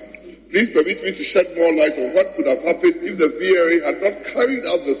 please permit me to shed more light on what could have happened if the VRA had not carried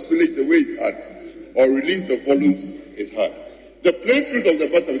out the spillage the way it had or released the volumes it had. The plain truth of the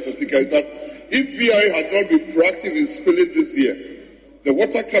matter, Mr. Speaker, is that if VRA had not been proactive in spilling this year, the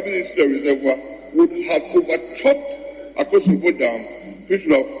water coming into the reservoir would have overtopped Akosombo Dam, which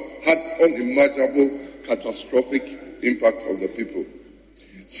would have had unimaginable catastrophic impact on the people.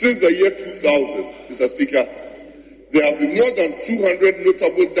 Since the year 2000, Mr. Speaker, there have been more than 200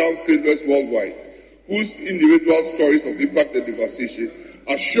 notable dam failures worldwide, whose individual stories of impact and devastation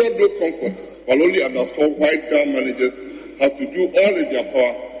assure no comfort, while only underscore why dam managers have to do all in their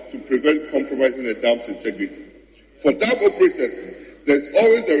power to prevent compromising the dam's integrity. For dam operators, there is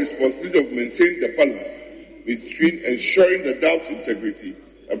always the responsibility of maintaining the balance between ensuring the dam's integrity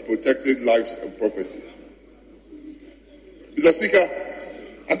and protecting lives and property. Mr. Speaker,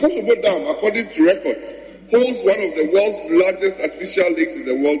 Akosombo Dam, according to records, holds one of the world's largest artificial lakes in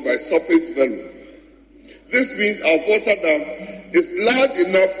the world by surface volume. This means our water dam is large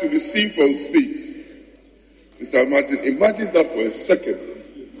enough to be seen from space. Mr. Imagine that for a second,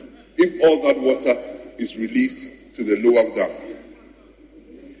 if all that water is released to the lower dam.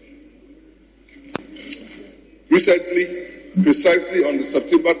 Recently, precisely on the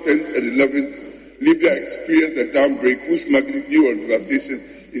September 10th and 11th, Libya experienced a dam break whose magnitude of devastation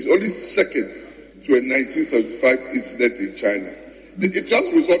is only second to a 1975 incident in China. It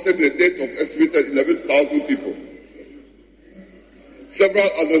just resulted in the death of estimated 11,000 people. Several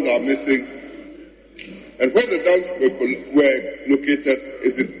others are missing, and where the dams were located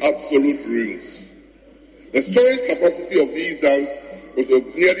is in absolute ruins. The storage capacity of these dams was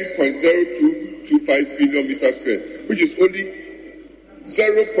of nearly 0.0225 billion meters squared, which is only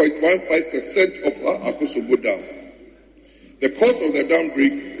 0.15% of our Akosombo Dam. The cause of the dam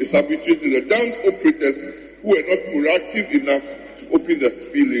break is attributed to the dam's operators who were not proactive enough to open the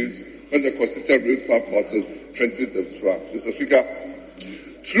spill lanes when the considered rainfall pattern strengthened the swamp. Mr. Speaker,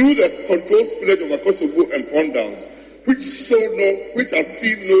 through the controlled spillage of Akosombo and pond dams, which has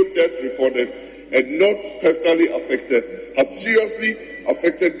seen no deaths recorded and not personally affected, has seriously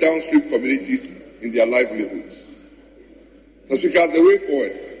affected downstream communities in their livelihoods. Mr. Speaker, the way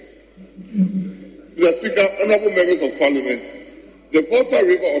forward. Mr. Speaker, honourable members of Parliament, the Volta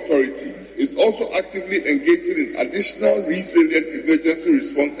River Authority is also actively engaging in additional resilient emergency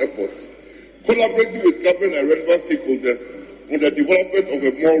response efforts, collaborating with government and relevant stakeholders on the development of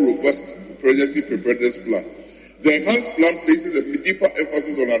a more robust emergency preparedness plan. The enhanced plan places a deeper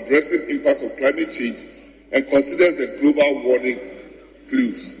emphasis on addressing impacts of climate change and considers the global warming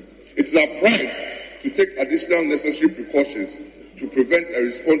clues. It is our pride to take additional necessary precautions to prevent and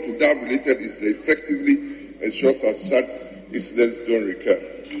respond to dam-related incidents effectively ensure such incidents don't recur.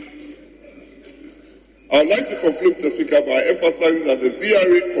 I would like to conclude, Mr. Speaker, by emphasizing that the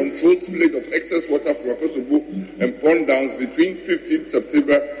VRA controlled spillage of excess water from Akosombo and pond dams between 15th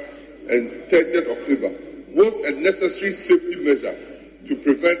September and 30th October was a necessary safety measure to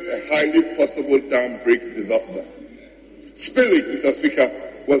prevent a highly possible dam break disaster. Spilling, Mr. Speaker,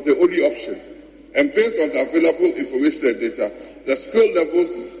 was the only option, and based on the available information and data, the spill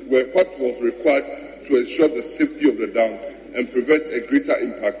levels were what was required to ensure the safety of the dams and prevent a greater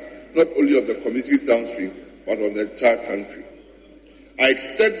impact not only on the communities downstream, but on the entire country. I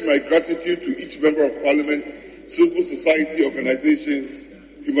extend my gratitude to each member of Parliament, civil society organizations,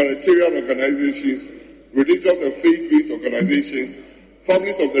 humanitarian organizations, religious and faith-based organizations,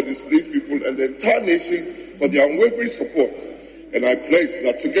 families of the displaced people, and the entire nation for their unwavering support. And I pledge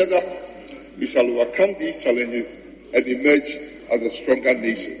that together we shall overcome these challenges and emerge as a stronger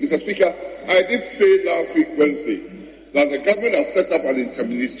nation. Mr. Speaker, I did say last week, Wednesday, that the government has set up an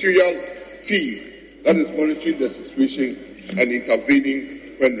interministerial team that is monitoring the situation and intervening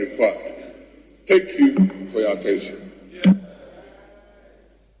when required. Thank you for your attention.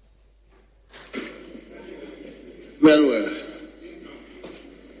 Very well.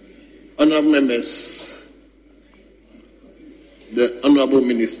 Honourable members, the Honourable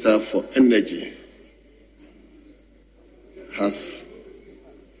Minister for Energy has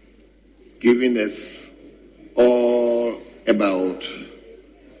given us all about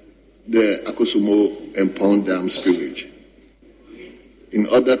the Akosombo and Pond Dam spillage. In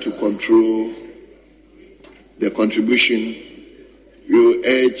order to control the contribution, we will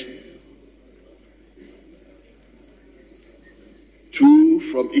urge 2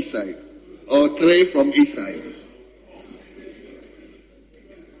 from each side or 3 from each side.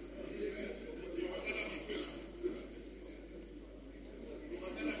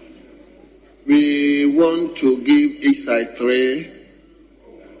 We want to give each side 3.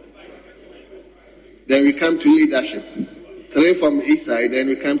 Then we come to leadership. 3 from each side, then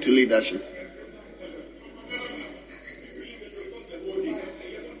we come to leadership.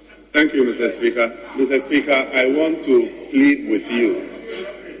 Thank you, Mr. Speaker. Mr. Speaker, I want to plead with you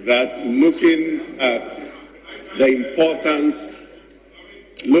that looking at the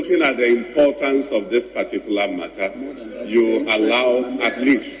importance of this particular matter, you allow at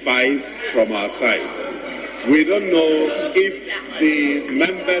least 5 from our side. We don't know if the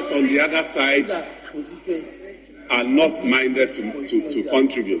members on the other side are not minded to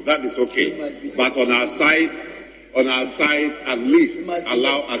contribute. That is okay. But on our side, at least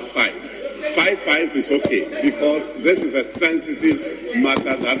allow us 5. 5 is okay, because this is a sensitive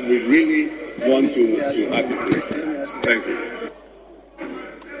matter that we really want to articulate. Thank you.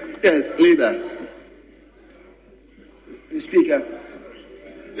 Yes, leader. The Speaker,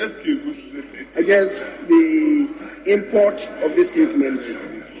 I guess the import of this statement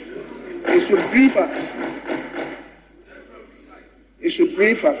is to brief us. It should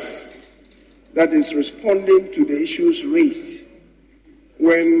brief us that is responding to the issues raised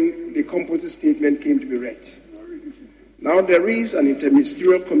when the composite statement came to be read. Now there is an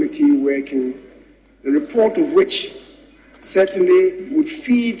interministerial committee working, the report of which certainly would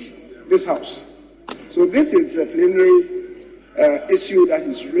feed this House. So this is a preliminary issue that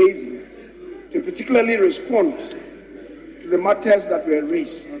is raising to particularly respond to the matters that were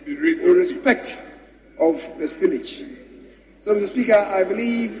raised in respect of the spillage. So, Mr. Speaker, I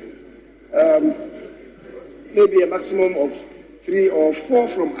believe maybe a maximum of 3 or 4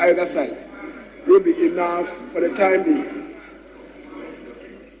 from either side will be enough for the time being.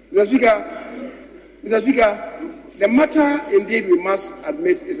 Mr. Speaker, the matter, indeed, we must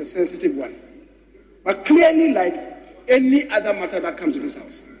admit, is a sensitive one. But clearly, like any other matter that comes to this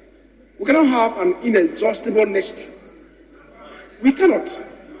house. We cannot have an inexhaustible list. We cannot.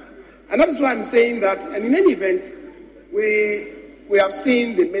 And that is why I'm saying that, and in any event, we have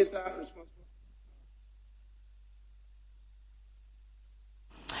seen the minister responsible.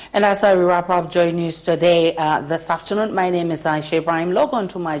 And as I wrap up JoyNews Today this afternoon, my name is Aisha Ibrahim. Log on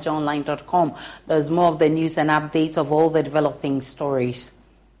to myjoyonline.com. There's more of the news and updates of all the developing stories.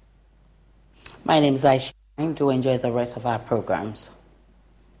 My name is Aisha Ibrahim. Do enjoy the rest of our programs.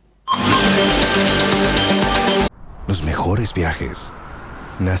 Los mejores viajes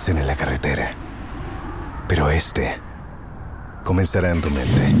nacen en la carretera, pero este comenzará en tu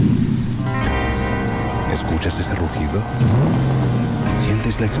mente. ¿Escuchas ese rugido?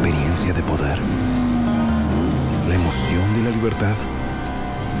 ¿Sientes la experiencia de poder? ¿La emoción de la libertad?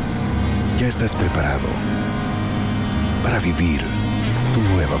 Ya estás preparado para vivir tu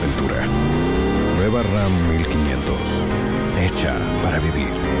nueva aventura. Nueva Ram 1500. Hecha para vivir.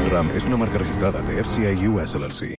 Ram es una marca registrada de FCA US LLC.